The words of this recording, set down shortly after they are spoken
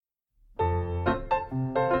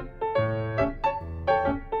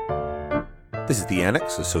This is the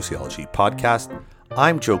Annex, a sociology podcast.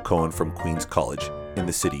 I'm Joe Cohen from Queen's College in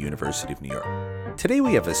the City University of New York. Today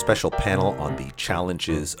we have a special panel on the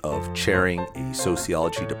challenges of chairing a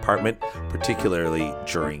sociology department, particularly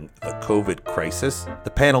during the COVID crisis. The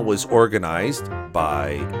panel was organized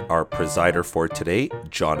by our presider for today,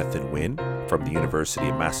 Jonathan Wynn, from the University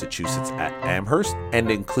of Massachusetts at Amherst, and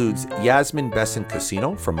includes Yasmin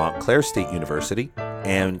Besen-Cassino from Montclair State University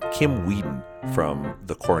and Kim Weeden from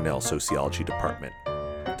the Cornell Sociology Department.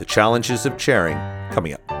 The challenges of chairing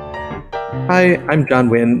coming up. Hi, I'm John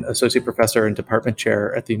Wynn, Associate Professor and Department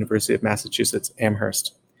Chair at the University of Massachusetts,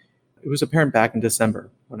 Amherst. It was apparent back in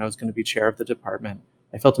December when I was going to be chair of the department.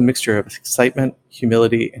 I felt a mixture of excitement,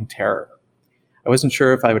 humility, and terror. I wasn't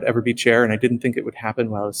sure if I would ever be chair, and I didn't think it would happen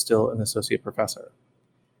while I was still an associate professor.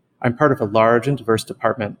 I'm part of a large and diverse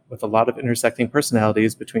department with a lot of intersecting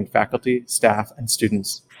personalities between faculty, staff, and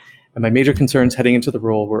students. And my major concerns heading into the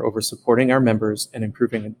role were over supporting our members and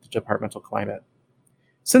improving the departmental climate.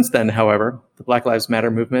 Since then, however, the Black Lives Matter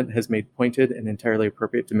movement has made pointed and entirely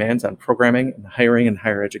appropriate demands on programming and hiring in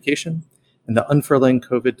higher education, and the unfurling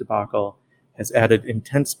COVID debacle has added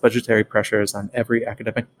intense budgetary pressures on every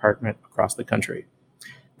academic department across the country.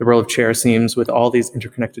 The role of chair seems, with all these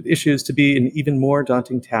interconnected issues, to be an even more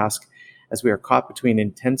daunting task as we are caught between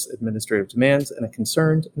intense administrative demands and a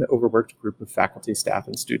concerned and overworked group of faculty, staff,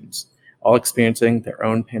 and students, all experiencing their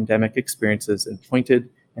own pandemic experiences in pointed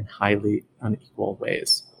and highly unequal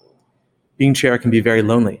ways. Being chair can be very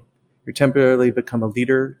lonely. You temporarily become a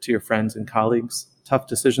leader to your friends and colleagues. Tough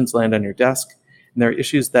decisions land on your desk, and there are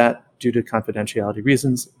issues that, due to confidentiality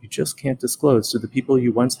reasons, you just can't disclose to the people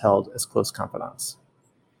you once held as close confidants.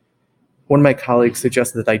 One of my colleagues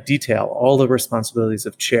suggested that I detail all the responsibilities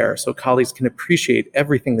of chair so colleagues can appreciate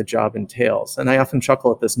everything the job entails, and I often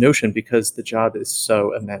chuckle at this notion because the job is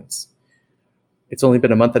so immense. It's only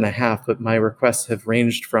been a month and a half, but my requests have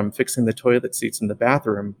ranged from fixing the toilet seats in the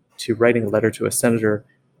bathroom to writing a letter to a senator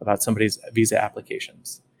about somebody's visa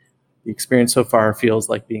applications. The experience so far feels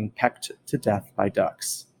like being pecked to death by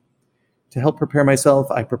ducks. To help prepare myself,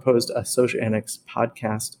 I proposed a Social Annex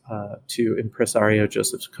podcast to impresario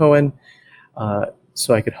Joseph Cohen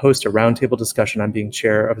so I could host a roundtable discussion on being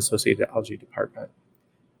chair of a sociology department.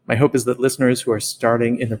 My hope is that listeners who are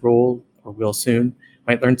starting in the role or will soon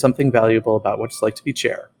might learn something valuable about what it's like to be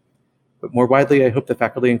chair. But more widely, I hope the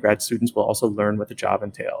faculty and grad students will also learn what the job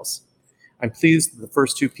entails. I'm pleased that the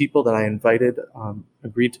first two people that I invited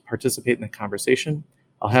agreed to participate in the conversation.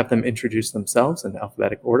 I'll have them introduce themselves in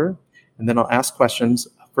alphabetic order, and then I'll ask questions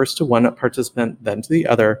first to one participant, then to the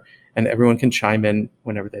other, and everyone can chime in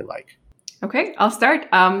whenever they like. Okay, I'll start.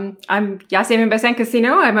 I'm Yasmin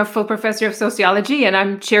Besen-Cassino. I'm a full professor of sociology, and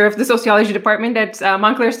I'm chair of the sociology department at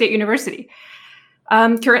Montclair State University.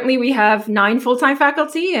 Currently, we have 9 full-time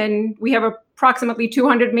faculty, and we have approximately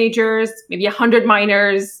 200 majors, maybe 100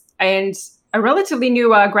 minors, and a relatively new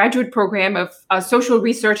graduate program of social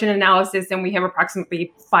research and analysis, and we have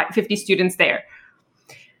approximately 50 students there.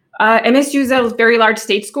 MSU is a very large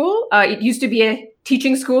state school. It used to be a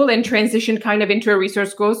teaching school and transitioned kind of into a research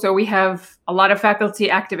school, so we have a lot of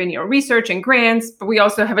faculty active in research and grants, but we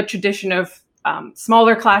also have a tradition of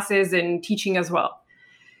smaller classes and teaching as well.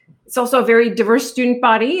 It's also a very diverse student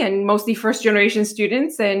body and mostly first-generation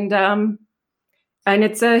students, and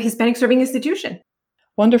it's a Hispanic-serving institution.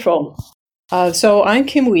 Wonderful. So I'm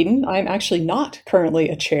Kim Weeden. I'm actually not currently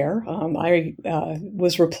a chair. I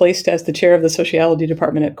was replaced as the chair of the sociology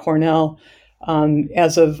department at Cornell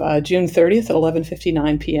as of June 30th at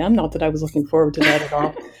 11:59 p.m. Not that I was looking forward to that at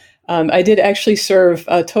all. I did actually serve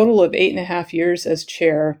a total of 8.5 years as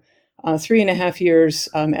chair, 3.5 years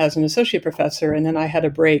as an associate professor, and then I had a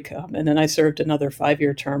break, and then I served another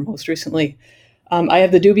 5-year term most recently. I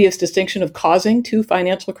have the dubious distinction of causing 2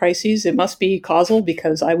 financial crises. It must be causal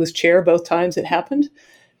because I was chair both times it happened.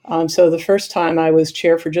 So the first time I was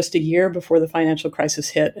chair for just a year before the financial crisis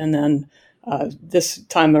hit, and then this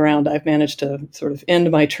time around I've managed to sort of end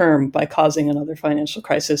my term by causing another financial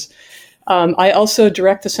crisis. I also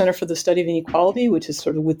direct the Center for the Study of Inequality, which is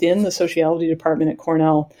sort of within the sociology department at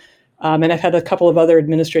Cornell. And I've had a couple of other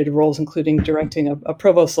administrative roles, including directing a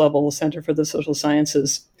provost level Center for the Social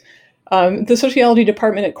Sciences. The sociology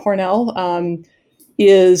department at Cornell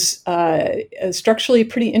is a structurally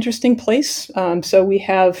pretty interesting place. So we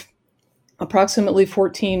have approximately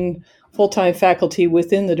 14 full-time faculty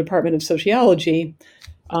within the Department of Sociology,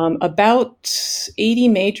 about 80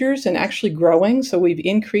 majors and actually growing. So we've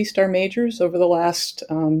increased our majors over the last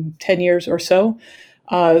 10 years or so.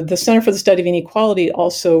 The Center for the Study of Inequality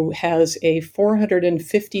also has a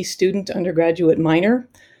 450 student undergraduate minor.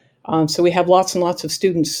 So we have lots and lots of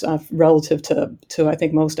students relative to I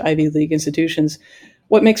think most Ivy League institutions.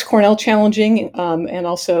 What makes Cornell challenging and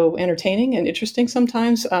also entertaining and interesting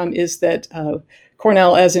sometimes is that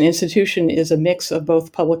Cornell as an institution is a mix of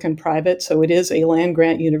both public and private. So it is a land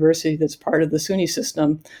grant university that's part of the SUNY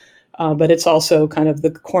system, but it's also kind of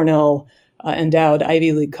the Cornell endowed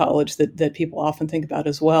Ivy League college that people often think about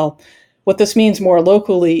as well. What this means more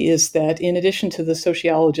locally is that in addition to the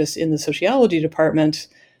sociologists in the sociology department,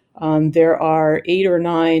 there are 8 or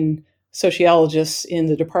 9 sociologists in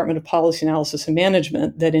the Department of Policy Analysis and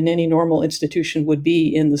Management that in any normal institution would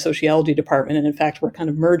be in the sociology department. And in fact, we're kind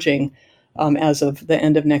of merging as of the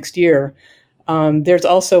end of next year. There's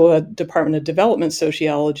also a Department of Development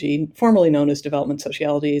Sociology, formerly known as Development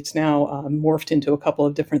Sociology. It's now morphed into a couple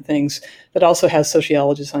of different things that also has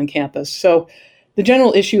sociologists on campus. So the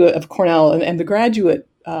general issue of Cornell and the graduate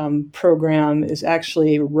program is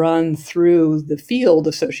actually run through the field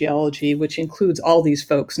of sociology, which includes all these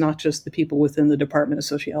folks, not just the people within the Department of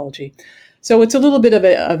Sociology. So it's a little bit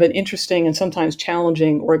of an interesting and sometimes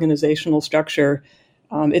challenging organizational structure.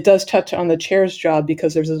 It does touch on the chair's job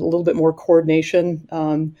because there's a little bit more coordination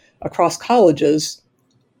across colleges.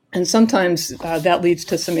 And sometimes that leads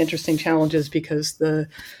to some interesting challenges because the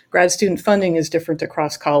grad student funding is different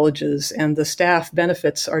across colleges and the staff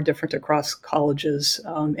benefits are different across colleges.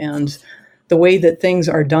 And the way that things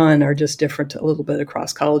are done are just different a little bit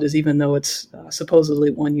across colleges, even though it's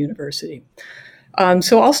supposedly one university.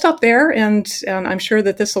 So I'll stop there, and I'm sure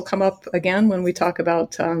that this will come up again when we talk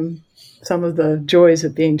about some of the joys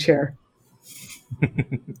of being chair.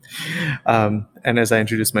 And as I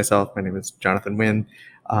introduce myself, my name is Jonathan Wynn.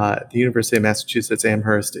 The University of Massachusetts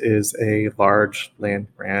Amherst is a large land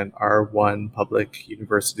grant R1 public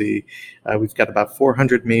university. We've got about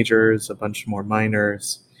 400 majors, a bunch more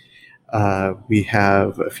minors. We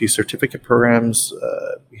have a few certificate programs.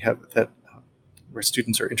 We have that where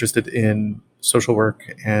students are interested in social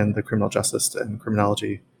work and the criminal justice and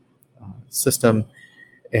criminology system,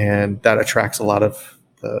 and that attracts a lot of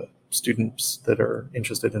the students that are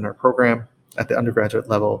interested in our program. At the undergraduate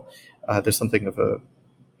level, there's something of a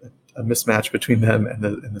mismatch between them and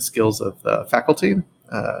the skills of the faculty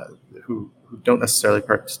who don't necessarily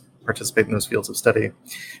participate in those fields of study.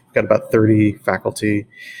 We've got about 30 faculty,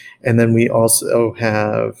 and then we also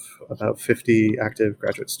have about 50 active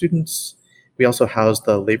graduate students. We also house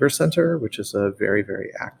the Labor Center, which is a very,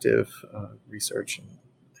 very active research and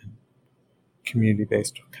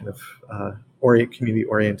community-based kind of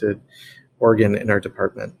community-oriented organ in our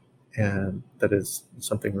department, and that is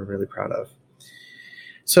something we're really proud of.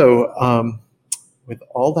 So with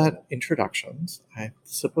all that introductions, I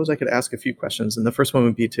suppose I could ask a few questions, and the first one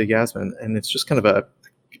would be to Yasmin, and it's just kind of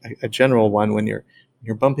a general one. When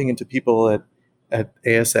you're bumping into people at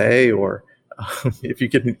ASA, or if you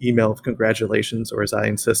get an email of congratulations, or as I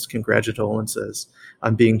insist, congratulations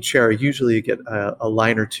on being chair, usually you get a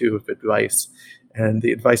line or two of advice. And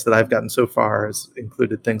the advice that I've gotten so far has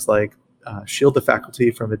included things like shield the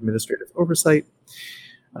faculty from administrative oversight,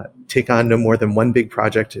 take on no more than one big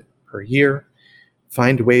project per year,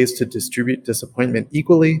 find ways to distribute disappointment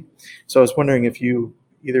equally. So I was wondering if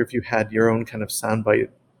either of you had your own kind of soundbite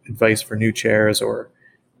advice for new chairs, or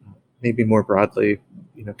maybe more broadly,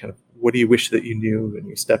 kind of what do you wish that you knew when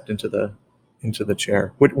you stepped into the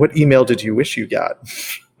chair? What email did you wish you got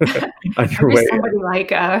on your way? Somebody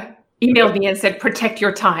emailed me and said, protect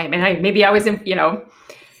your time. And I was in,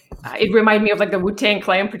 it reminded me of like the Wu-Tang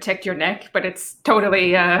Clan, protect your neck, but it's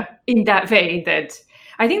totally in that vein. That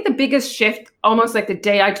I think the biggest shift, almost like the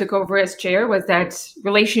day I took over as chair, was that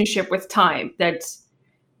relationship with time. That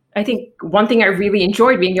I think one thing I really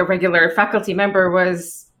enjoyed being a regular faculty member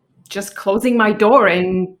was just closing my door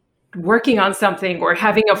and working on something, or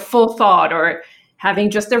having a full thought, or having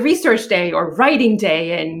just a research day or writing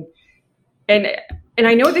day. And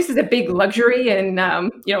I know this is a big luxury in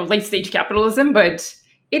late stage capitalism, but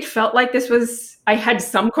it felt like I had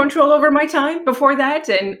some control over my time before that,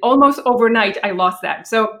 and almost overnight I lost that.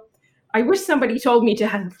 So I wish somebody told me to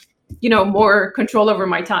have more control over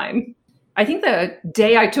my time. I think the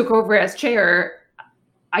day I took over as chair,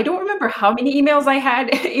 I don't remember how many emails I had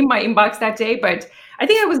in my inbox that day, but I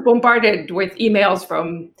think I was bombarded with emails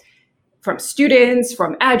from students,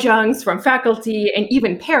 from adjuncts, from faculty, and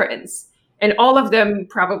even parents. And all of them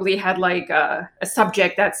probably had like a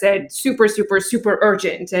subject that said super, super, super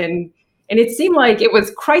urgent. And it seemed like it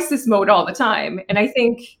was crisis mode all the time. And I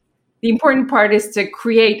think the important part is to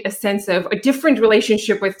create a sense of a different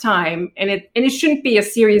relationship with time. And it shouldn't be a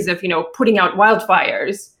series of, putting out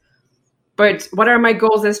wildfires. But what are my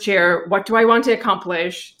goals as chair? What do I want to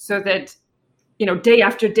accomplish, so that, day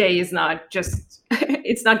after day is not just,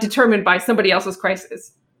 it's not determined by somebody else's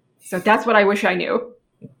crisis. So that's what I wish I knew.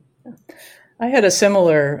 I had a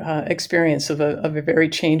similar experience of a very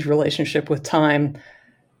changed relationship with time.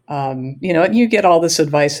 You get all this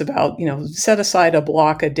advice about, set aside a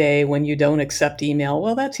block a day when you don't accept email.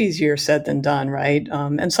 Well, that's easier said than done, right?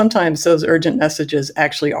 And sometimes those urgent messages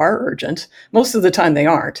actually are urgent. Most of the time they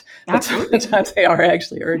aren't, but sometimes they are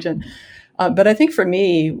actually urgent. But I think for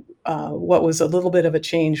me, what was a little bit of a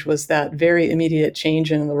change was that very immediate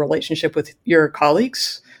change in the relationship with your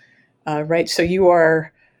colleagues, right? So you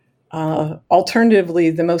are alternatively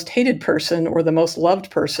the most hated person or the most loved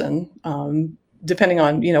person, depending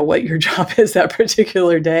on what your job is that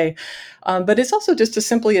particular day. But it's also just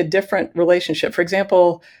simply a different relationship. For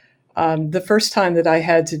example, the first time that I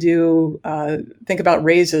had to think about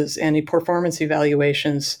raises and performance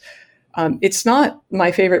evaluations, it's not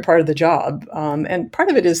my favorite part of the job. And part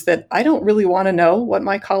of it is that I don't really want to know what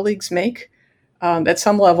my colleagues make. At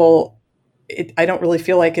some level, I don't really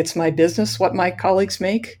feel like it's my business what my colleagues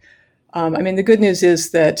make. The good news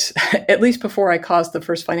is that at least before I caused the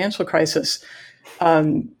first financial crisis,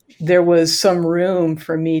 there was some room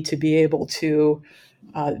for me to be able to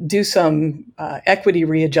do some equity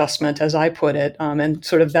readjustment, as I put it. And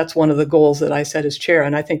sort of that's one of the goals that I set as chair.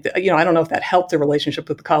 And I think that, I don't know if that helped the relationship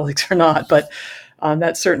with the colleagues or not, but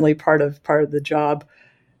that's certainly part of the job.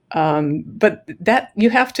 But that you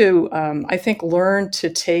have to, I think, learn to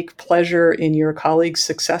take pleasure in your colleagues'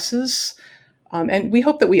 successes. And we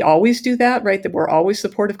hope that we always do that, right? That we're always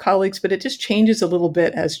supportive colleagues, but it just changes a little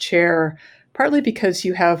bit as chair, partly because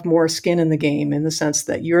you have more skin in the game in the sense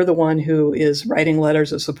that you're the one who is writing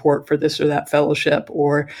letters of support for this or that fellowship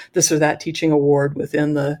or this or that teaching award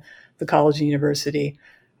within the college and university.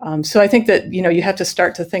 So I think that, you have to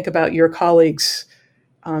start to think about your colleagues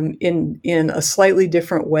in a slightly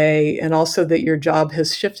different way, and also that your job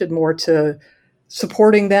has shifted more to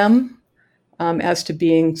supporting them as to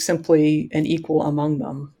being simply an equal among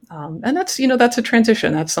them. And that's a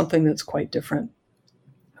transition. That's something that's quite different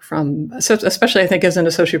from, especially I think as an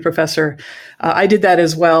associate professor. I did that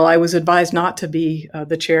as well. I was advised not to be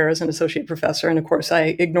the chair as an associate professor. And of course,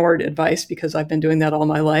 I ignored advice because I've been doing that all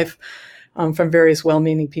my life from various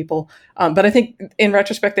well-meaning people. But I think in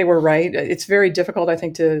retrospect, they were right. It's very difficult, I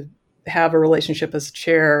think, to have a relationship as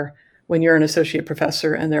chair when you're an associate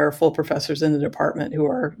professor and there are full professors in the department who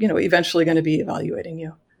are, eventually going to be evaluating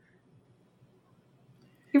you.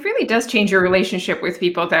 It really does change your relationship with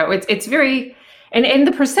people, though. It's very, and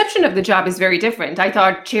the perception of the job is very different. I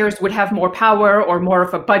thought chairs would have more power or more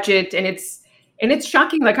of a budget, and it's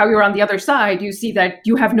shocking, like how you're on the other side. You see that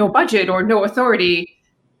you have no budget or no authority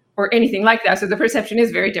or anything like that. So the perception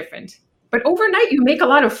is very different. But overnight, you make a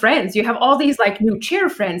lot of friends. You have all these like new chair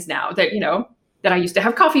friends now that, that I used to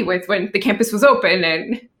have coffee with when the campus was open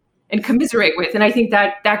and commiserate with. And I think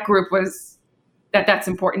that group was, that's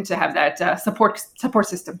important to have that support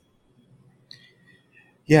system.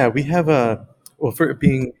 Yeah, we have for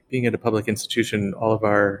being at a public institution, all of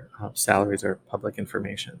our salaries are public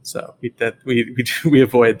information. So we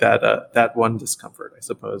avoid that one discomfort, I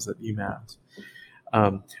suppose, at UMass.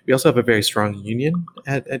 We also have a very strong union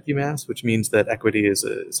at UMass, which means that equity is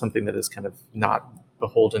something that is kind of not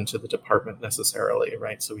beholden to the department necessarily,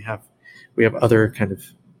 right? So we have other kind of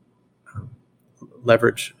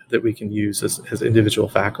leverage that we can use as individual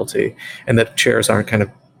faculty, and that chairs aren't kind of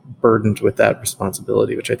burdened with that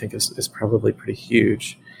responsibility, which I think is probably pretty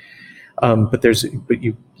huge. But there's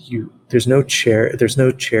no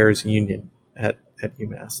chairs union at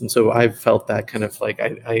UMass, and so I've felt that kind of like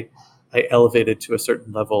I elevated to a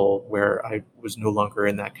certain level where I was no longer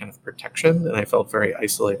in that kind of protection, and I felt very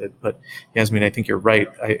isolated. But Yasmin, I think you're right.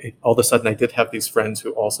 All of a sudden I did have these friends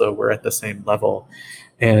who also were at the same level,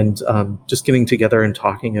 and just getting together and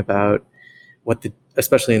talking about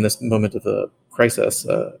especially in this moment of a crisis,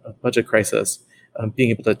 a budget crisis,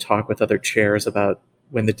 being able to talk with other chairs about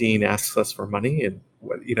when the dean asks us for money and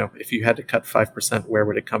if you had to cut 5%, where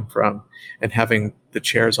would it come from? And having the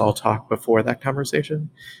chairs all talk before that conversation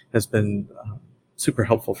has been super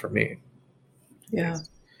helpful for me. Yeah.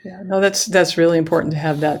 No, that's really important to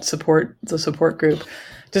have the support group.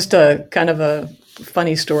 Just a kind of a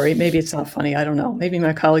funny story. Maybe it's not funny. I don't know. Maybe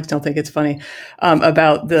my colleagues don't think it's funny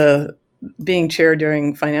about the being chair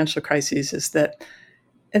during financial crises is that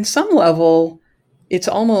in some level, it's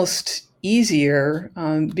almost easier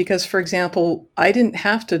because, for example, I didn't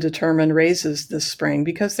have to determine raises this spring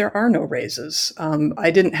because there are no raises.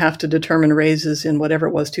 I didn't have to determine raises in whatever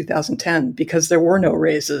it was, 2010, because there were no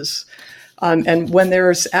raises. And when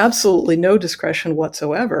there's absolutely no discretion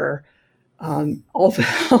whatsoever, all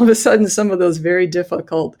of a sudden, some of those very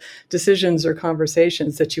difficult decisions or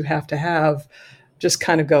conversations that you have to have just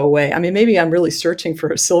kind of go away. I mean, maybe I'm really searching for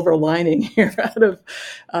a silver lining here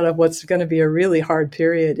out of what's going to be a really hard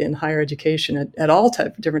period in higher education at all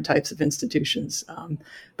different types of institutions.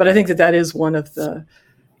 But I think that is one of the,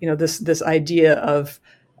 this idea of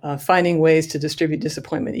finding ways to distribute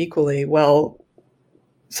disappointment equally. Well,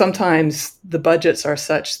 sometimes the budgets are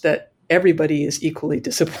such that everybody is equally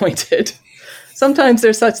disappointed. Sometimes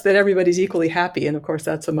they're such that everybody's equally happy, and of course,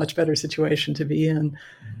 that's a much better situation to be in.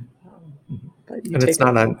 And it's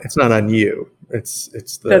not on you. It's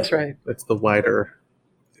the That's right. It's the wider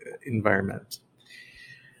environment.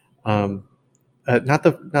 Hopefully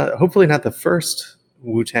not the first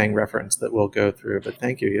Wu-Tang reference that we'll go through, but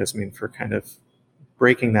thank you, Yasmin, for kind of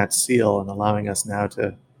breaking that seal and allowing us now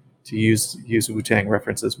to use Wu-Tang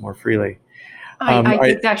references more freely. I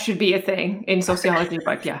think that should be a thing in sociology,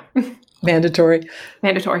 but yeah. Mandatory.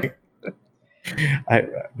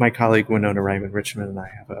 My colleague Winona Ryman Richmond and I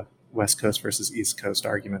have a West Coast versus East Coast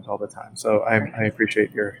argument all the time. So I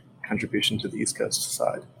appreciate your contribution to the East Coast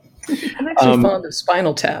side. I'm actually fond of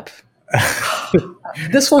Spinal Tap.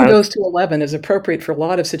 This one goes to 11 is appropriate for a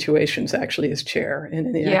lot of situations, actually, as chair.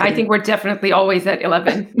 I think we're definitely always at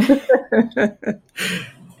 11.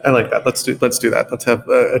 I like that. Let's do that. Let's have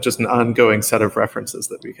just an ongoing set of references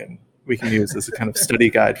that we can use as a kind of study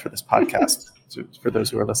guide for this podcast for those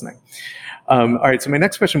who are listening. All right. So my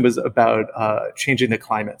next question was about changing the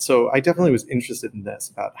climate. So I definitely was interested in this,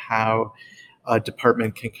 about how a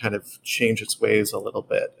department can kind of change its ways a little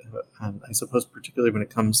bit. I suppose particularly when it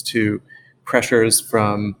comes to pressures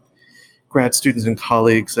from grad students and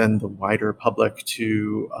colleagues and the wider public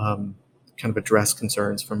to kind of address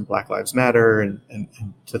concerns from Black Lives Matter and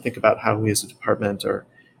to think about how we as a department, or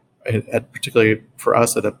particularly for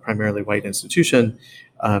us at a primarily white institution,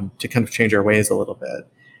 to kind of change our ways a little bit.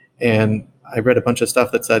 And I read a bunch of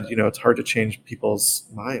stuff that said, it's hard to change people's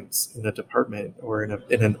minds in a department or in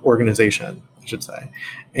an organization, I should say.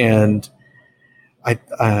 And I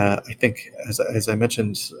think, as I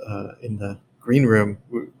mentioned in the green room,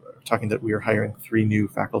 we were talking that we are hiring 3 new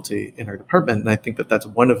faculty in our department, and I think that that's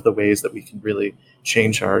one of the ways that we can really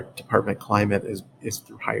change our department climate is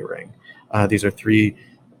through hiring. These are 3,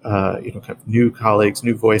 kind of new colleagues,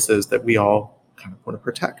 new voices that we all kind of want to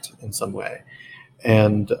protect in some way.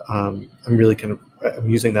 And I'm really I'm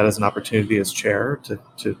using that as an opportunity as chair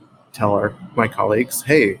to tell my colleagues,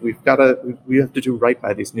 hey, we have to do right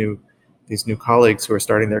by these new colleagues who are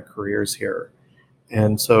starting their careers here.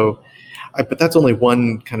 And so, but that's only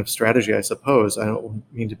one kind of strategy, I suppose. I don't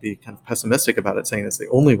mean to be kind of pessimistic about it, saying it's the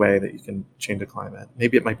only way that you can change a climate.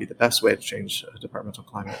 Maybe it might be the best way to change a departmental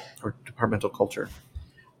climate or departmental culture.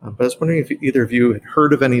 But I was wondering if either of you had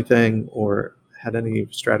heard of anything or had any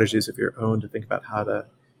strategies of your own to think about how to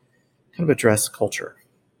kind of address culture.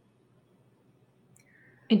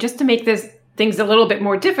 And just to make things a little bit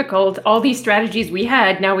more difficult, all these strategies we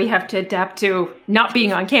had, now we have to adapt to not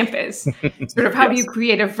being on campus. Sort of how do you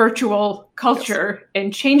create a virtual culture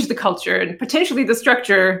and change the culture and potentially the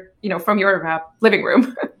structure, from your living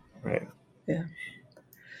room. Right. Yeah.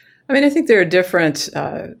 I mean, I think there are different,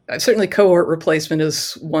 certainly cohort replacement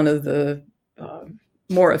is one of the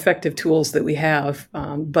more effective tools that we have.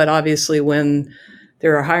 But obviously when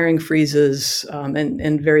there are hiring freezes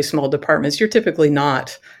and very small departments, you're typically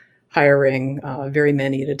not hiring very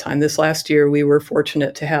many at a time. This last year, we were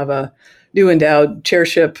fortunate to have a new endowed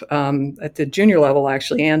chairship at the junior level,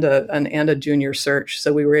 actually, and a junior search.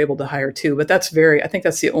 So we were able to hire 2. But I think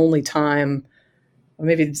that's the only time, or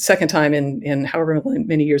maybe the second time in however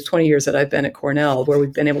many years, 20 years that I've been at Cornell, where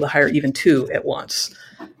we've been able to hire even 2 at once.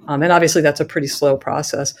 And obviously, that's a pretty slow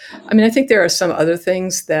process. I mean, I think there are some other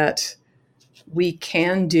things that we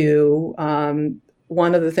can do.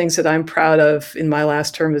 One of the things that I'm proud of in my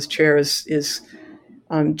last term as chair is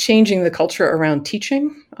changing the culture around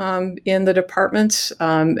teaching in the departments.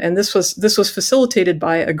 And this was facilitated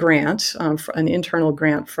by a grant, an internal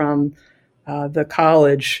grant from the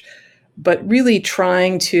college, but really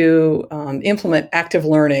trying to implement active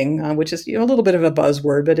learning, which is a little bit of a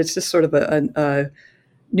buzzword, but it's just sort of a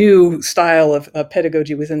new style of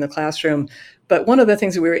pedagogy within the classroom. But one of the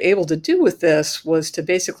things that we were able to do with this was to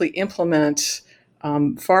basically implement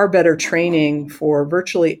far better training for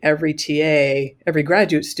virtually every TA, every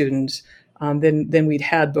graduate student than we'd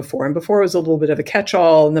had before. And before it was a little bit of a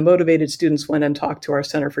catch-all, and the motivated students went and talked to our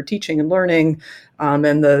Center for Teaching and Learning, and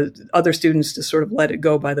the other students just sort of let it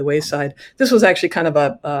go by the wayside. This was actually kind of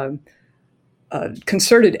a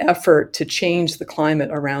concerted effort to change the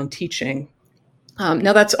climate around teaching.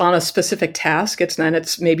 Now that's on a specific task.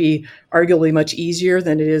 It's maybe arguably much easier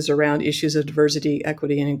than it is around issues of diversity,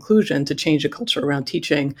 equity, and inclusion to change a culture around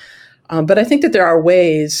teaching. But I think that there are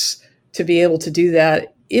ways to be able to do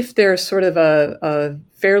that if there's sort of a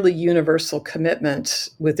fairly universal commitment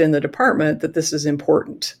within the department that this is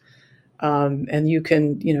important. And you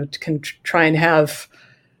can try and have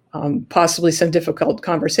possibly some difficult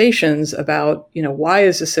conversations about, why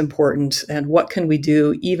is this important and what can we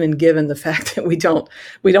do, even given the fact that we don't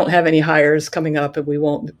have any hires coming up, and we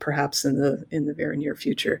won't perhaps in the very near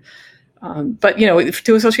future. But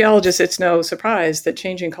to a sociologist, it's no surprise that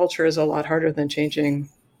changing culture is a lot harder than changing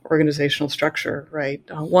organizational structure, right?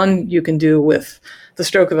 One you can do with the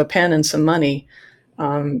stroke of a pen and some money.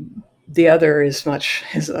 The other is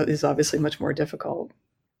obviously much more difficult.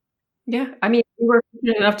 Yeah, I mean, we were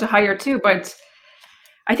fortunate enough to hire too, but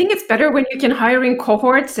I think it's better when you can hire in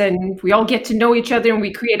cohorts and we all get to know each other and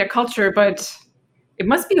we create a culture, but it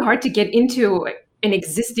must be hard to get into an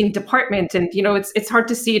existing department, and it's hard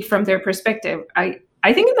to see it from their perspective.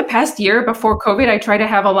 I think in the past year before COVID, I try to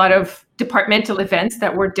have a lot of departmental events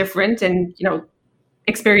that were different and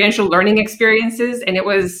experiential learning experiences, and it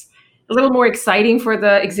was a little more exciting for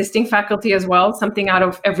the existing faculty as well, something out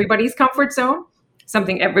of everybody's comfort zone,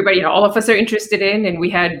 something everybody, all of us are interested in. And we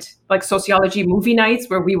had like sociology movie nights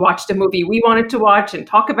where we watched a movie we wanted to watch and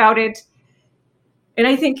talk about it. And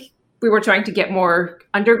I think we were trying to get more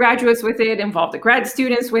undergraduates with it, involve the grad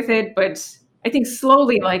students with it. But I think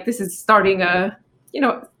slowly, like, this is starting a,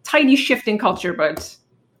 tiny shift in culture.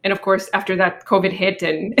 And of course, after that, COVID hit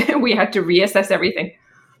and we had to reassess everything.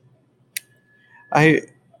 I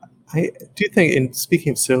do think, in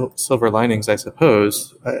speaking of silver linings, I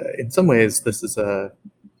suppose, in some ways, this is a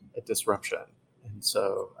disruption. And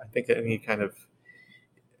so I think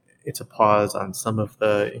it's a pause on some of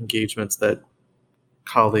the engagements that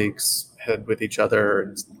colleagues had with each other,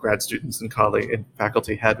 and grad students and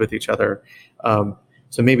faculty had with each other.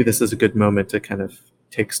 So maybe this is a good moment to kind of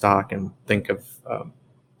take stock and think of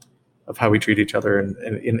how we treat each other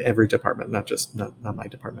in every department, not my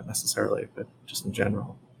department necessarily, but just in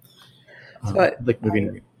general.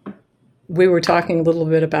 We were talking a little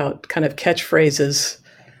bit about kind of catchphrases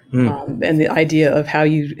and the idea of how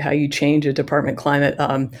you change a department climate.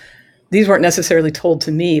 These weren't necessarily told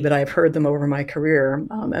to me, but I've heard them over my career.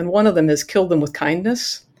 And one of them is "kill them with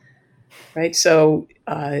kindness." Right. So,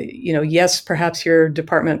 yes, perhaps your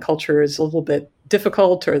department culture is a little bit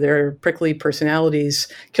difficult, or they're prickly personalities.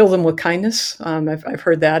 Kill them with kindness. I've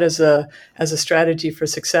heard that as a strategy for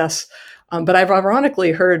success. But I've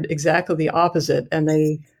ironically heard exactly the opposite. And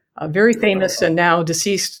a very famous and now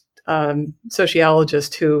deceased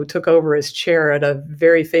sociologist who took over as chair at a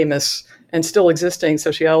very famous and still existing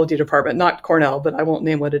sociology department, not Cornell, but I won't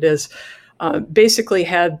name what it is, basically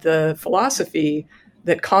had the philosophy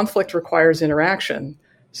that conflict requires interaction.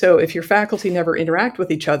 So if your faculty never interact with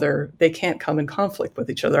each other, they can't come in conflict with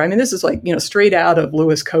each other. I mean, this is like, straight out of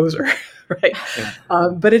Lewis Kozer, right? Yeah.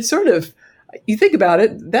 But it's sort of, you think about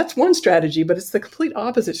it, that's one strategy, but it's the complete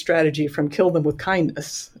opposite strategy from kill them with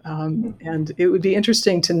kindness. And it would be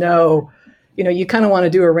interesting to know, you kind of want to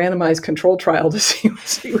do a randomized control trial to see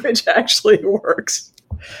which actually works.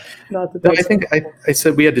 Not that I think I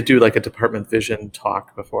said we had to do like a department vision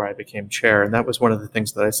talk before I became chair, and that was one of the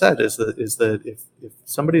things that I said is that if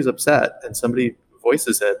somebody's upset and somebody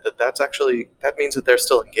voices it, that means that they're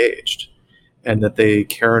still engaged and that they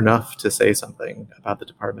care enough to say something about the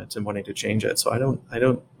department and wanting to change it. So I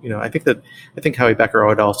think Howie Becker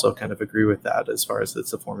would also kind of agree with that as far as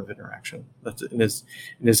it's a form of interaction.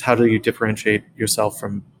 Is how do you differentiate yourself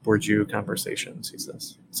from Bourdieu conversations? He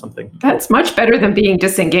says something. That's much better than being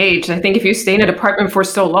disengaged. I think if you stay in a department for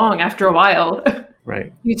so long, after a while,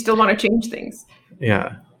 right, you'd still want to change things.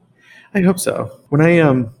 Yeah, I hope so. When I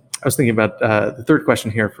was thinking about the third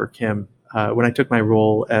question here for Kim. When I took my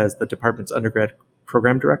role as the department's undergrad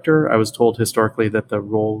program director, I was told historically that the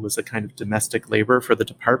role was a kind of domestic labor for the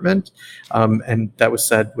department. And that was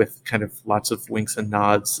said with kind of lots of winks and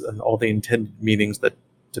nods and all the intended meanings that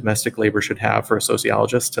domestic labor should have for a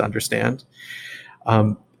sociologist to understand.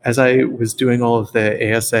 As I was doing all of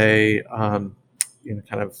the ASA,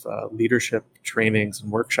 leadership trainings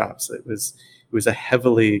and workshops, it was a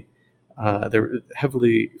heavily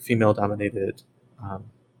female-dominated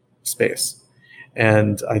space.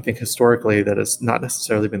 And I think historically that has not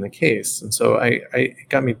necessarily been the case. And so it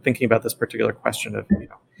got me thinking about this particular question of,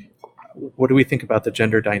 what do we think about the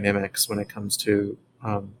gender dynamics when it comes to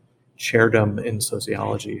chairdom in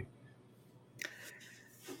sociology?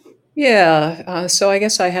 Yeah, so I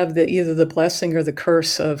guess I have either the blessing or the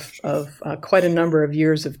curse of quite a number of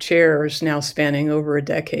years of chairs now spanning over a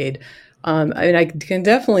decade, I can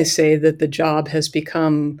definitely say that the job has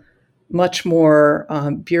become much more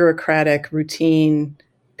bureaucratic, routine,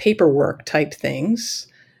 paperwork type things.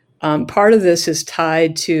 Part of this is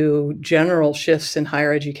tied to general shifts in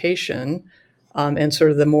higher education and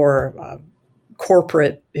sort of the more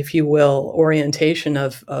corporate, if you will, orientation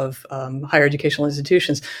of higher educational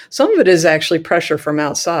institutions. Some of it is actually pressure from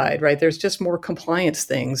outside, right? There's just more compliance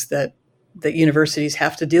things that universities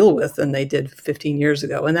have to deal with than they did 15 years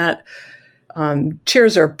ago. And that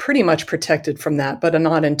chairs are pretty much protected from that, but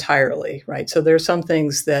not entirely, right? So there are some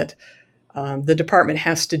things that the department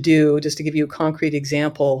has to do, just to give you a concrete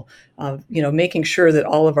example, making sure that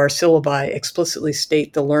all of our syllabi explicitly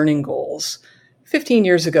state the learning goals. 15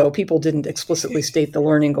 years ago, people didn't explicitly state the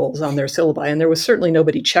learning goals on their syllabi, and there was certainly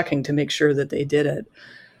nobody checking to make sure that they did it.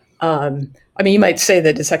 You might say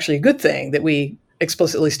that it's actually a good thing that we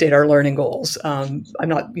explicitly state our learning goals. I'm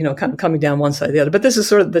not, kind of coming down one side or the other, but this is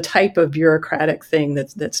sort of the type of bureaucratic thing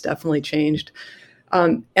that's definitely changed.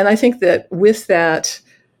 And I think that with that,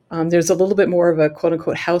 there's a little bit more of a quote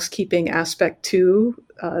unquote housekeeping aspect to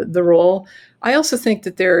the role. I also think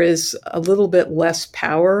that there is a little bit less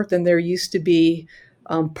power than there used to be,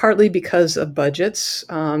 partly because of budgets.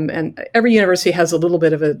 And every university has a little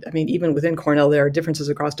bit of even within Cornell, there are differences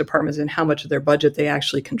across departments in how much of their budget they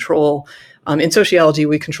actually control. In sociology,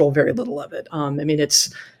 we control very little of it.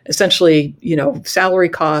 It's essentially, salary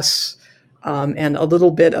costs and a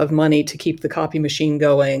little bit of money to keep the copy machine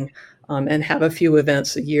going and have a few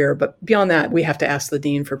events a year. But beyond that, we have to ask the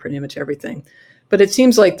dean for pretty much everything. But it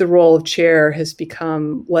seems like the role of chair has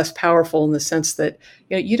become less powerful in the sense that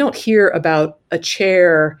you don't hear about a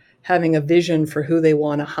chair having a vision for who they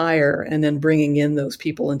want to hire and then bringing in those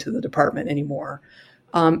people into the department anymore.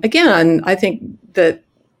 Again, I think that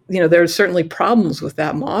there are certainly problems with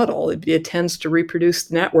that model. It tends to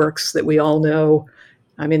reproduce networks that we all know.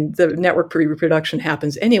 The network reproduction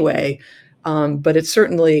happens anyway, but it's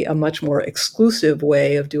certainly a much more exclusive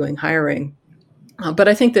way of doing hiring. But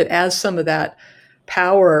I think that as some of that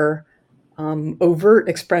power, overt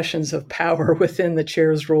expressions of power within the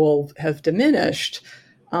chair's role have diminished,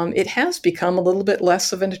 it has become a little bit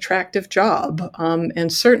less of an attractive job.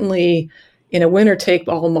 And certainly in a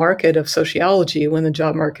winner-take-all market of sociology, when the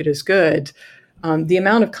job market is good, the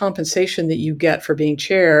amount of compensation that you get for being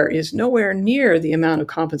chair is nowhere near the amount of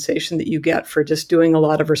compensation that you get for just doing a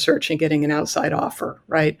lot of research and getting an outside offer,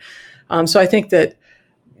 right? So I think that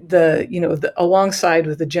alongside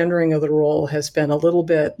with the gendering of the role has been a little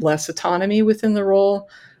bit less autonomy within the role,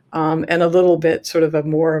 and a little bit sort of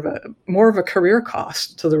more of a career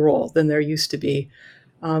cost to the role than there used to be.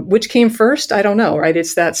 Which came first? I don't know, right?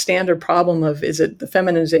 It's that standard problem of, is it the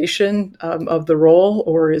feminization of the role,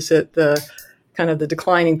 or is it the kind of the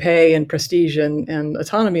declining pay and prestige and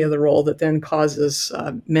autonomy of the role that then causes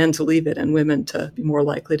men to leave it and women to be more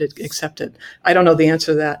likely to accept it? I don't know the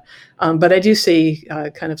answer to that. But I do see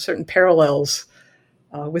kind of certain parallels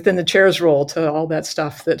within the chair's role to all that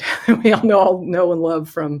stuff that we all know and love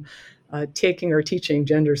from taking or teaching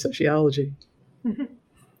gender sociology. Mm-hmm.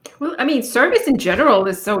 Well, service in general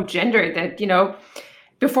is so gendered that,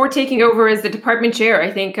 before taking over as the department chair, I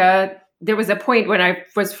think there was a point when I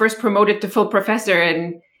was first promoted to full professor,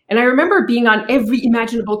 and I remember being on every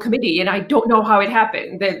imaginable committee, and I don't know how it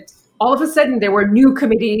happened that all of a sudden there were new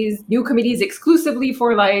committees exclusively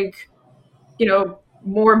for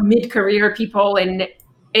more mid-career people, and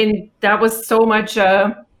that was so much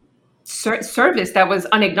service that was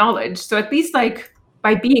unacknowledged. So at least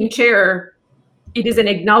by being chair, it is an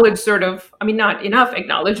acknowledged sort of, not enough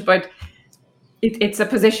acknowledged, but it's a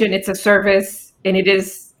position, it's a service, and it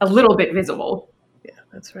is a little bit visible. Yeah,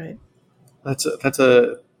 that's right. That's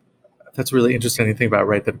a really interesting to think about,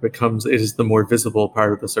 right? That it is the more visible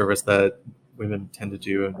part of the service that women tend to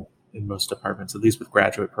do in most departments, at least with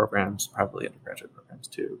graduate programs, probably undergraduate programs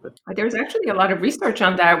too. But there's actually a lot of research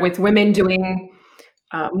on that, with women doing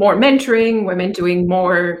more mentoring, women doing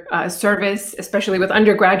more service, especially with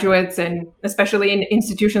undergraduates and especially in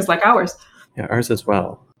institutions like ours. Yeah, ours as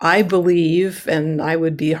well. I believe, and I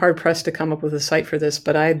would be hard pressed to come up with a site for this,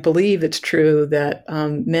 but I believe it's true that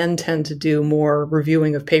men tend to do more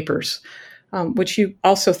reviewing of papers, which you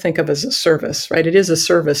also think of as a service, right? It is a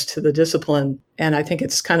service to the discipline. And I think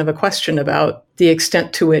it's kind of a question about the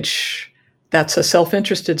extent to which that's a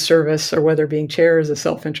self-interested service, or whether being chair is a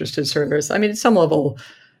self-interested service. At some level,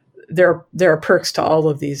 there are perks to all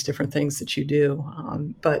of these different things that you do.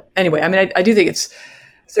 But anyway, I do think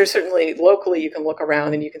there's certainly locally, you can look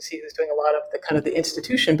around and you can see who's doing a lot of the kind of the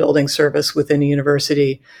institution building service within a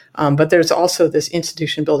university. But there's also this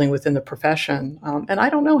institution building within the profession. And I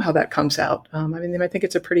don't know how that comes out. I think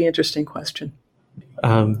it's a pretty interesting question.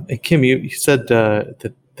 And Kim, you said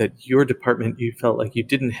that your department, you felt like you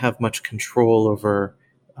didn't have much control over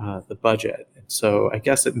the budget. And so I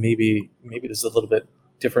guess it maybe this is a little bit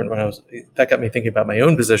different that got me thinking about my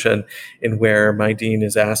own position, in where my dean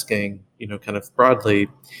is asking, kind of broadly,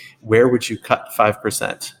 where would you cut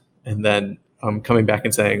 5%? And then coming back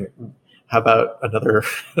and saying, how about another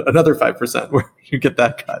 5%? Where would you get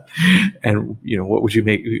that cut? And what would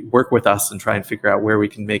you work with us and try and figure out where we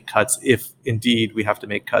can make cuts if indeed we have to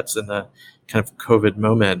make cuts in the kind of COVID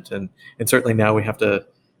moment. And certainly now we have to.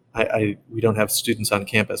 We don't have students on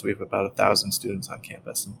campus. We have about 1,000 students on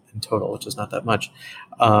campus in total, which is not that much.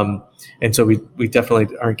 And so we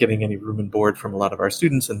definitely aren't getting any room and board from a lot of our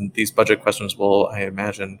students, and these budget questions will, I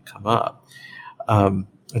imagine, come up. And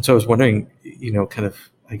so I was wondering, kind of,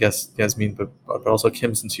 I guess, Yasmin, but also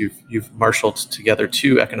Kim, since you've marshaled together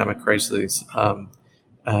two economic crises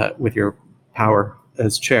with your power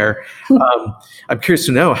as chair, I'm curious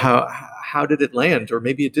to know how did it land, or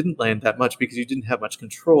maybe it didn't land that much because you didn't have much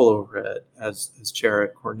control over it as chair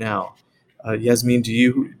at Cornell. Yasmin, do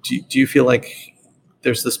you feel like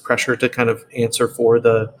there's this pressure to kind of answer for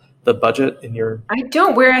the budget in your? I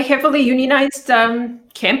don't. We're a heavily unionized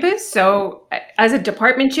campus, so as a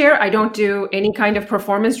department chair, I don't do any kind of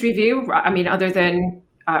performance review. I mean, other than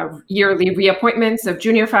yearly reappointments of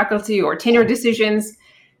junior faculty or tenure decisions.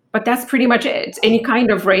 But that's pretty much it. Any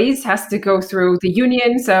kind of raise has to go through the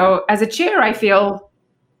union. So as a chair, I feel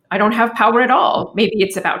I don't have power at all. Maybe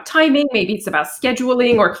it's about timing, maybe it's about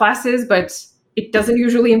scheduling or classes, but it doesn't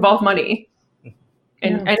usually involve money.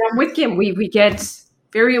 And I'm with Kim. We get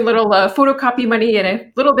very little photocopy money and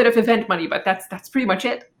a little bit of event money, but that's pretty much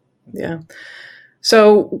it. Yeah.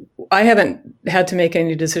 So I haven't had to make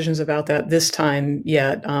any decisions about that this time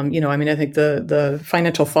yet. I think the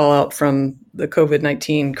financial fallout from the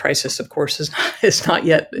COVID-19 crisis, of course, is not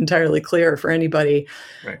yet entirely clear for anybody.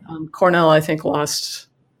 Right. Cornell, I think, lost,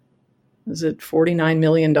 is it $49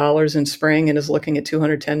 million in spring, and is looking at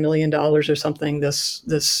 $210 million or something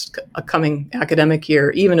this coming academic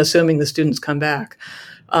year, even assuming the students come back.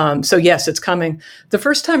 So yes, it's coming. The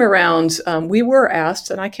first time around, we were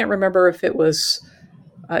asked, and I can't remember if it was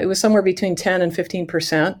somewhere between 10 and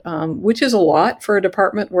 15%, which is a lot for a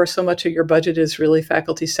department where so much of your budget is really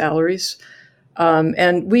faculty salaries.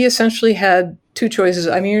 And we essentially had two choices.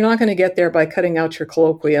 I mean, you're not going to get there by cutting out your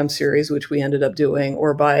colloquium series, which we ended up doing,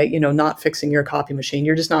 or by, not fixing your copy machine.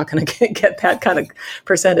 You're just not going to get that kind of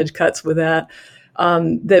percentage cuts with that.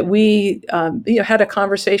 That we had a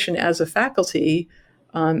conversation as a faculty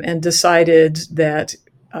and decided that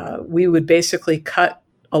we would basically cut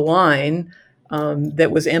a line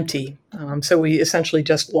that was empty. So we essentially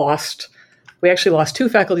we actually lost two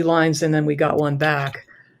faculty lines, and then we got one back.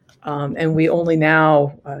 And we only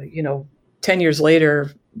now, 10 years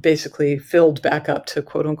later, basically filled back up to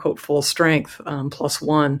quote unquote full strength, plus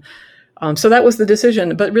one. So that was the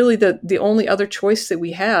decision. But really the only other choice that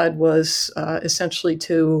we had was essentially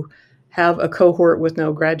to have a cohort with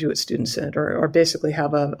no graduate students in it, or basically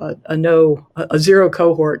have a zero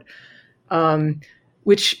cohort,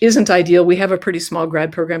 which isn't ideal. We have a pretty small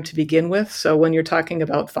grad program to begin with. So when you're talking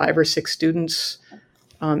about 5 or 6 students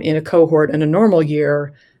in a cohort in a normal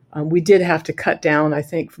year, we did have to cut down. I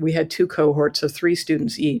think we had 2 cohorts of 3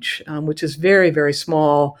 students each, which is very, very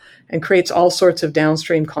small and creates all sorts of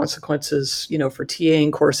downstream consequences, for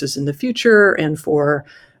TAing courses in the future and for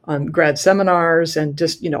grad seminars and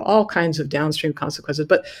just, all kinds of downstream consequences.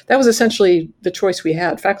 But that was essentially the choice we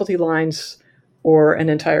had: faculty lines or an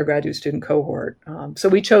entire graduate student cohort. So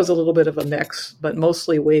we chose a little bit of a mix, but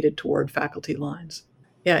mostly weighted toward faculty lines.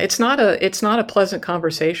 Yeah, it's not a pleasant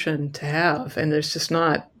conversation to have, and there's just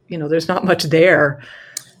not, there's not much there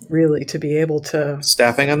really to be able to.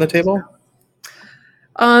 Staffing on the table?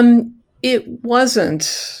 It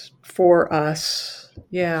wasn't for us.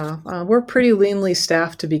 Yeah, we're pretty leanly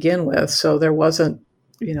staffed to begin with, so there wasn't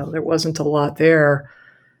a lot there.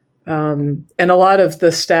 And a lot of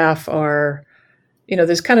the staff are,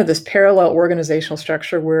 there's kind of this parallel organizational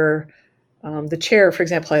structure where the chair, for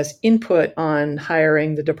example, has input on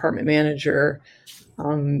hiring the department manager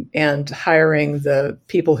and hiring the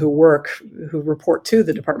people who report to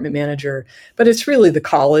the department manager. But it's really the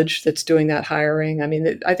college that's doing that hiring. I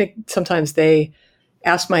mean, I think sometimes they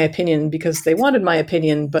asked my opinion because they wanted my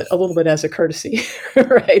opinion, but a little bit as a courtesy,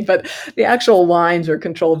 right? But the actual lines are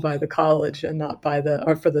controlled by the college and not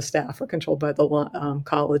or for the staff are controlled by the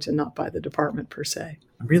college and not by the department per se.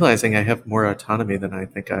 I'm realizing I have more autonomy than I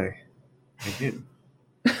think I do.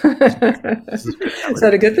 Is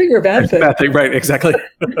that a good thing or a bad thing? Bad thing, right? Exactly. I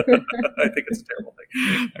think it's a terrible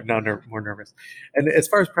thing. I'm now more nervous. And as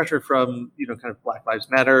far as pressure from kind of Black Lives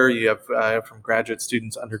Matter, you have from graduate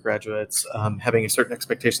students, undergraduates, having certain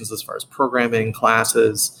expectations as far as programming,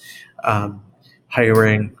 classes,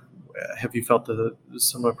 hiring. Have you felt the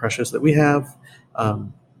similar pressures that we have?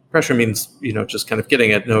 Pressure means just kind of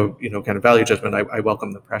getting at no kind of value judgment. I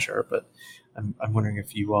welcome the pressure, but I'm wondering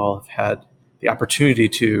if you all have had the opportunity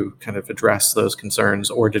to kind of address those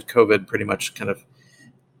concerns, or did COVID pretty much kind of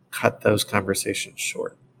cut those conversations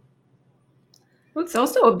short? Well, it's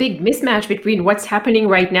also a big mismatch between what's happening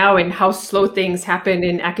right now and how slow things happen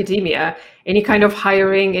in academia. Any kind of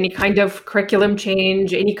hiring, any kind of curriculum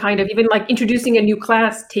change, any kind of even like introducing a new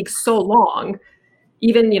class takes so long.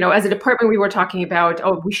 Even, as a department, we were talking about,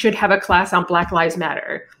 we should have a class on Black Lives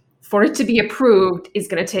Matter. For it to be approved is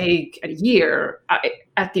going to take a year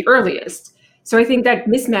at the earliest. So I think that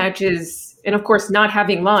mismatch is, and of course, not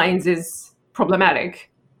having lines is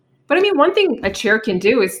problematic. But I mean, one thing a chair can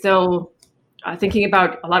do is still thinking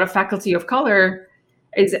about a lot of faculty of color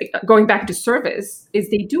is going back to service, is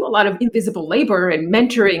they do a lot of invisible labor and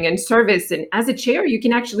mentoring and service. And as a chair, you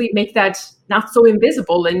can actually make that not so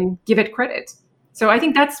invisible and give it credit. So I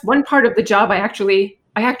think that's one part of the job I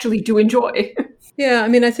actually do enjoy. Yeah, I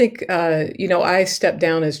mean, I think, I stepped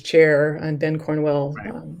down as chair, and Ben Cornwell,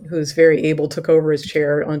 Right. Who's very able, took over as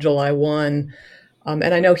chair on July 1.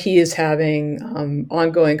 And I know he is having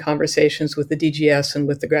ongoing conversations with the DGS and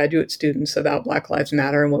with the graduate students about Black Lives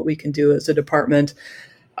Matter and what we can do as a department.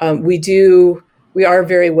 We are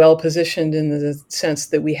very well positioned in the sense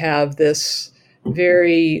that we have this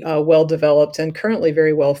very well-developed and currently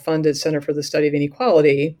very well-funded Center for the Study of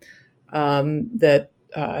Inequality that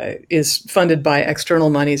is funded by external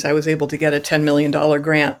monies. I was able to get a $10 million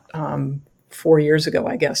grant 4 years ago,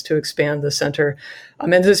 I guess, to expand the center.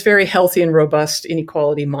 And this very healthy and robust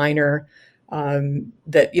inequality minor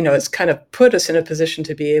that, has kind of put us in a position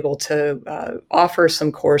to be able to offer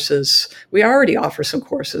some courses. We already offer some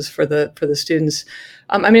courses for the students.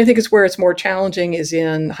 I think it's where it's more challenging is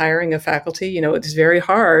in hiring a faculty. It's very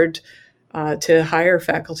hard to hire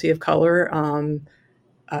faculty of color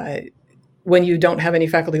when you don't have any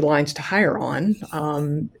faculty lines to hire on.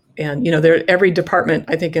 And every department,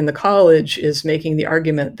 I think, in the college is making the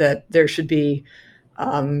argument that there should be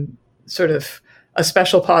sort of a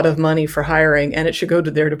special pot of money for hiring, and it should go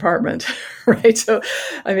to their department, right? So,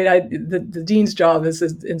 the dean's job is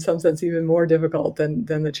in some sense even more difficult than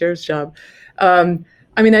the chair's job.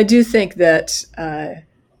 I do think that.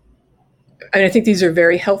 I think these are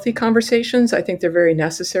very healthy conversations. I think they're very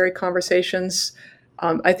necessary conversations.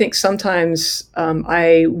 I think sometimes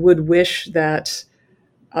I would wish that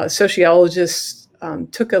sociologists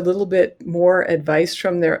took a little bit more advice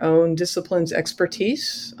from their own discipline's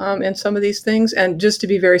expertise in some of these things. And just to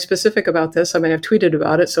be very specific about this, I've tweeted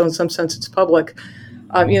about it, so in some sense it's public.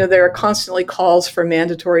 There are constantly calls for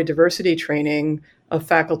mandatory diversity training of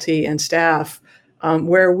faculty and staff,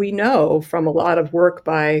 where we know from a lot of work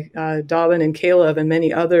by Dobbin and Caleb and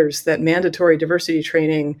many others that mandatory diversity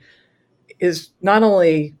training is not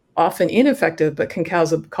only often ineffective, but can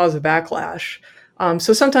cause a backlash.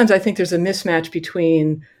 So sometimes I think there's a mismatch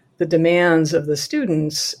between the demands of the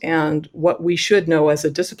students and what we should know as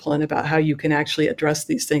a discipline about how you can actually address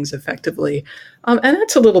these things effectively. And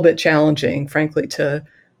that's a little bit challenging, frankly, to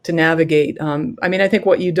navigate. I think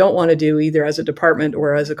what you don't want to do either as a department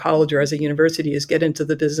or as a college or as a university is get into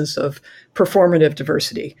the business of performative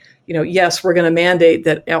diversity. Yes, we're going to mandate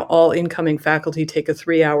that all incoming faculty take a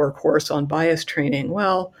 3-hour course on bias training.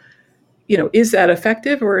 Well, is that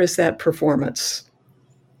effective or is that performance?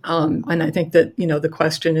 And I think that, the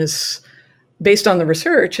question is, based on the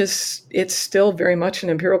research, it's still very much an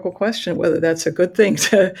empirical question whether that's a good thing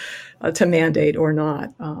to mandate or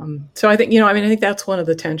not. So I think, I think that's one of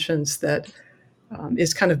the tensions that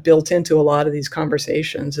is kind of built into a lot of these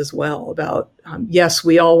conversations as well about, yes,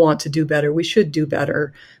 we all want to do better. We should do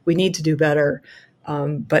better. We need to do better.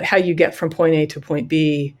 But how you get from point A to point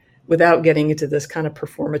B without getting into this kind of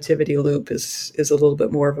performativity loop is a little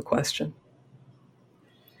bit more of a question.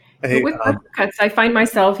 With budget cuts, I find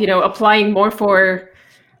myself, applying more for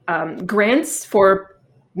grants for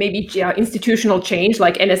maybe institutional change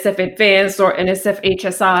like NSF Advanced or NSF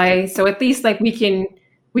HSI. So at least we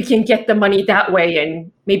can get the money that way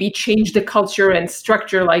and maybe change the culture and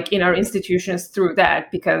structure in our institutions through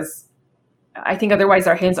that, because I think otherwise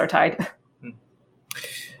our hands are tied.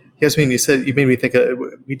 Yasmin, you made me think.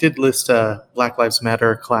 We did list a Black Lives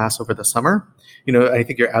Matter class over the summer. I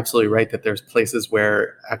think you're absolutely right that there's places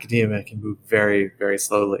where academia can move very, very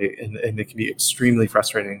slowly, and it can be extremely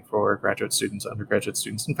frustrating for graduate students, undergraduate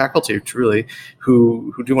students, and faculty, truly,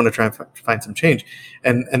 who do want to try and find some change.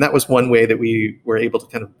 And that was one way that we were able to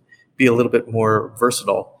kind of be a little bit more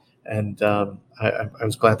versatile. And I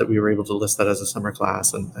was glad that we were able to list that as a summer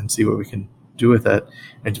class and see what we can do with it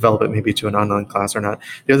and develop it maybe to an online class or not.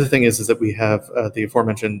 The other thing is that we have the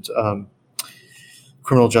aforementioned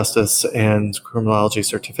criminal justice and criminology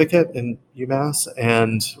certificate in UMass.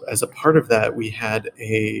 And as a part of that, we had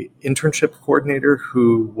a internship coordinator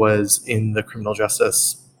who was in the criminal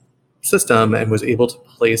justice system and was able to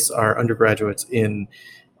place our undergraduates in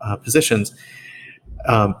positions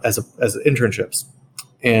as internships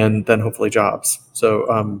and then hopefully jobs.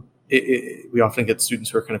 So we often get students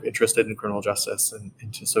who are kind of interested in criminal justice and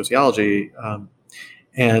into sociology.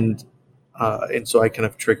 And so I kind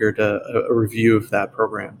of triggered a review of that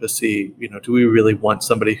program to see, do we really want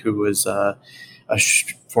somebody who was a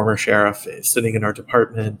former sheriff sitting in our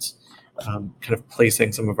department, kind of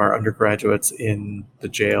placing some of our undergraduates in the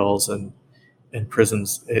jails and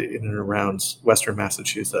prisons in and around Western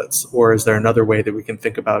Massachusetts? Or is there another way that we can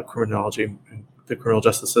think about criminology and the criminal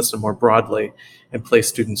justice system more broadly and place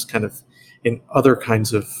students kind of in other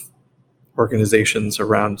kinds of organizations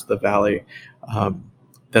around the Valley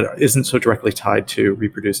that isn't so directly tied to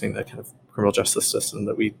reproducing the kind of criminal justice system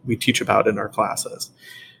that we teach about in our classes?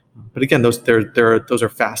 But again, those are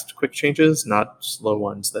fast, quick changes, not slow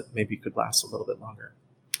ones that maybe could last a little bit longer.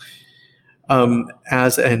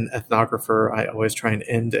 As an ethnographer, I always try and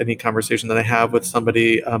end any conversation that I have with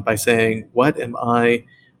somebody by saying, what am I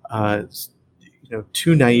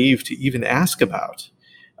too naive to even ask about?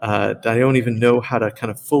 That I don't even know how to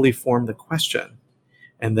kind of fully form the question.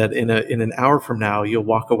 And that in an hour from now, you'll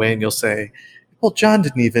walk away and you'll say, well, John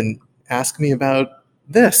didn't even ask me about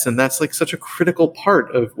this. And that's like such a critical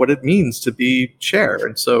part of what it means to be chair.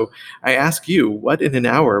 And so I ask you, what in an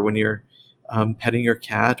hour when you're petting your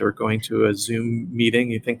cat or going to a Zoom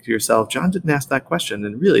meeting, you think to yourself, John didn't ask that question.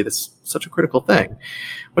 And really, that's such a critical thing.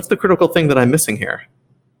 What's the critical thing that I'm missing here?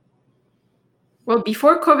 Well,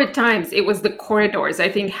 before COVID times, it was the corridors. I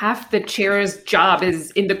think half the chair's job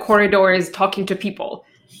is in the corridors talking to people.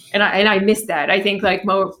 And I miss that. I think like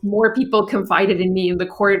more people confided in me in the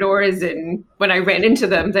corridors, and when I ran into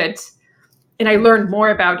them, and I learned more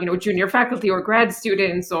about, junior faculty or grad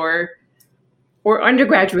students or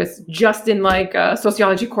undergraduates just in like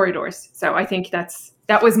sociology corridors. So I think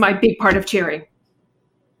that was my big part of chairing.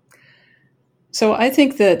 So I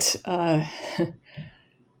think that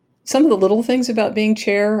some of the little things about being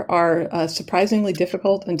chair are surprisingly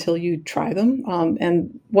difficult until you try them.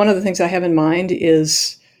 And one of the things I have in mind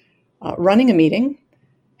is running a meeting,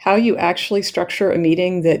 how you actually structure a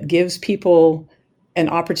meeting that gives people an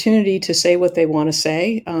opportunity to say what they want to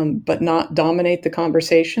say, but not dominate the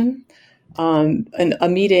conversation. And a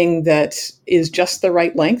meeting that is just the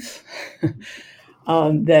right length,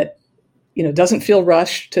 that doesn't feel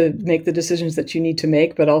rushed to make the decisions that you need to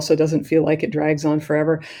make, but also doesn't feel like it drags on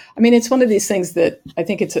forever. I mean, it's one of these things that I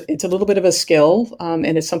think it's a little bit of a skill,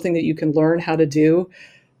 and it's something that you can learn how to do.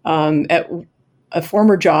 At a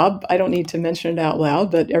former job, I don't need to mention it out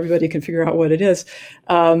loud, but everybody can figure out what it is.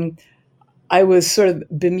 I was sort of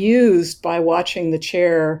bemused by watching the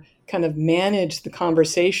chair kind of manage the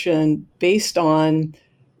conversation based on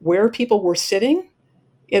where people were sitting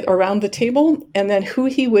around the table, and then who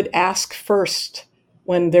he would ask first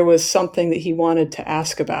when there was something that he wanted to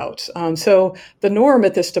ask about. So the norm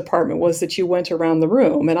at this department was that you went around the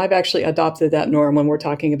room, and I've actually adopted that norm when we're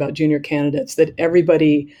talking about junior candidates, that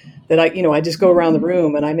everybody, that I just go around the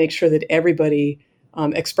room and I make sure that everybody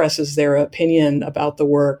expresses their opinion about the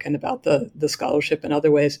work and about the scholarship in other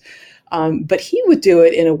ways. But he would do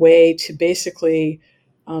it in a way to basically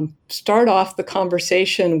start off the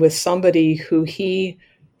conversation with somebody who he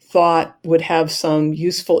thought would have some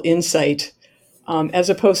useful insight, as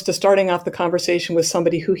opposed to starting off the conversation with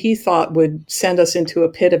somebody who he thought would send us into a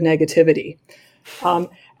pit of negativity. And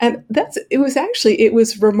it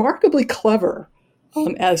was remarkably clever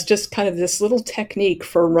as just kind of this little technique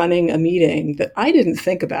for running a meeting that I didn't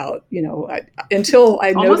think about, until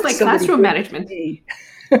I almost like classroom management.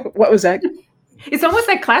 What was that? It's almost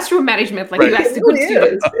like classroom management, like right. You ask the good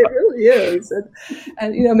students. It really is.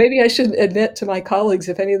 And maybe I should admit to my colleagues,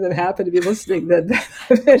 if any of them happen to be listening, that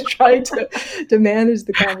I'm trying to manage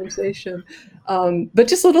the conversation. But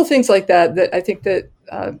just little things like that I think that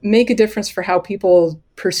make a difference for how people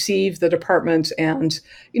perceive the department. And,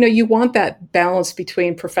 you want that balance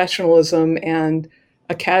between professionalism and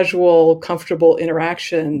a casual, comfortable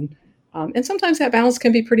interaction. And sometimes that balance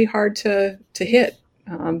can be pretty hard to hit,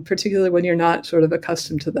 particularly when you're not sort of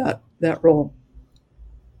accustomed to that role.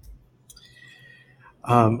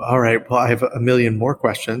 All right. Well, I have a million more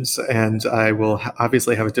questions, and I will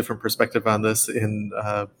obviously have a different perspective on this in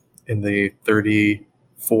the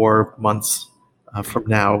 34 months from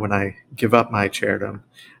now when I give up my chairdom.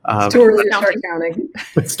 It's too early to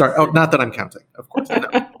start counting. Not that I'm counting, of course.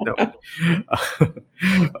 No.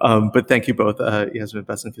 But thank you both, Yasmin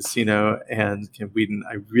Besen-Cassino and Kim Weeden.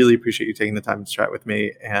 I really appreciate you taking the time to chat with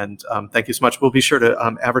me, and thank you so much. We'll be sure to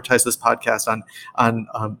advertise this podcast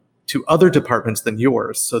on to other departments than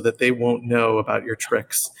yours, so that they won't know about your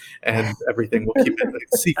tricks and everything. We'll keep it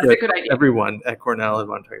a secret. Everyone at Cornell and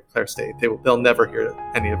Montclair State, they'll never hear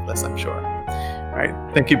any of this, I'm sure. All right,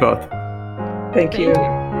 thank you both. Thank you.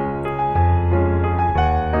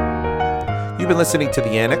 You've been listening to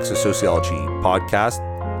the Annex, a sociology podcast.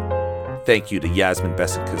 Thank you to Yasmin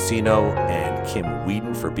Besen-Cassino and Kim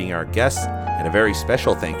Weeden for being our guests, and a very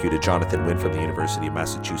special thank you to Jonathan Wynn from the University of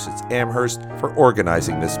Massachusetts Amherst for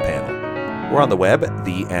organizing this panel. We're on the web at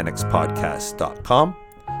theannexpodcast.com,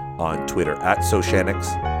 on Twitter at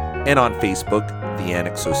Sociannex, and on Facebook, The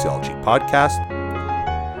Annex Sociology Podcast.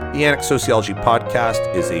 The Annex Sociology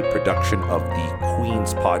Podcast is a production of the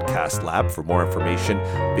Queen's Podcast Lab. For more information,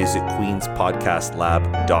 visit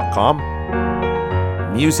queenspodcastlab.com.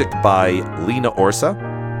 Music by Lena Orsa.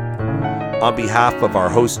 On behalf of our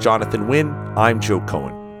host, Jonathan Wynn, I'm Joe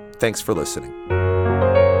Cohen. Thanks for listening.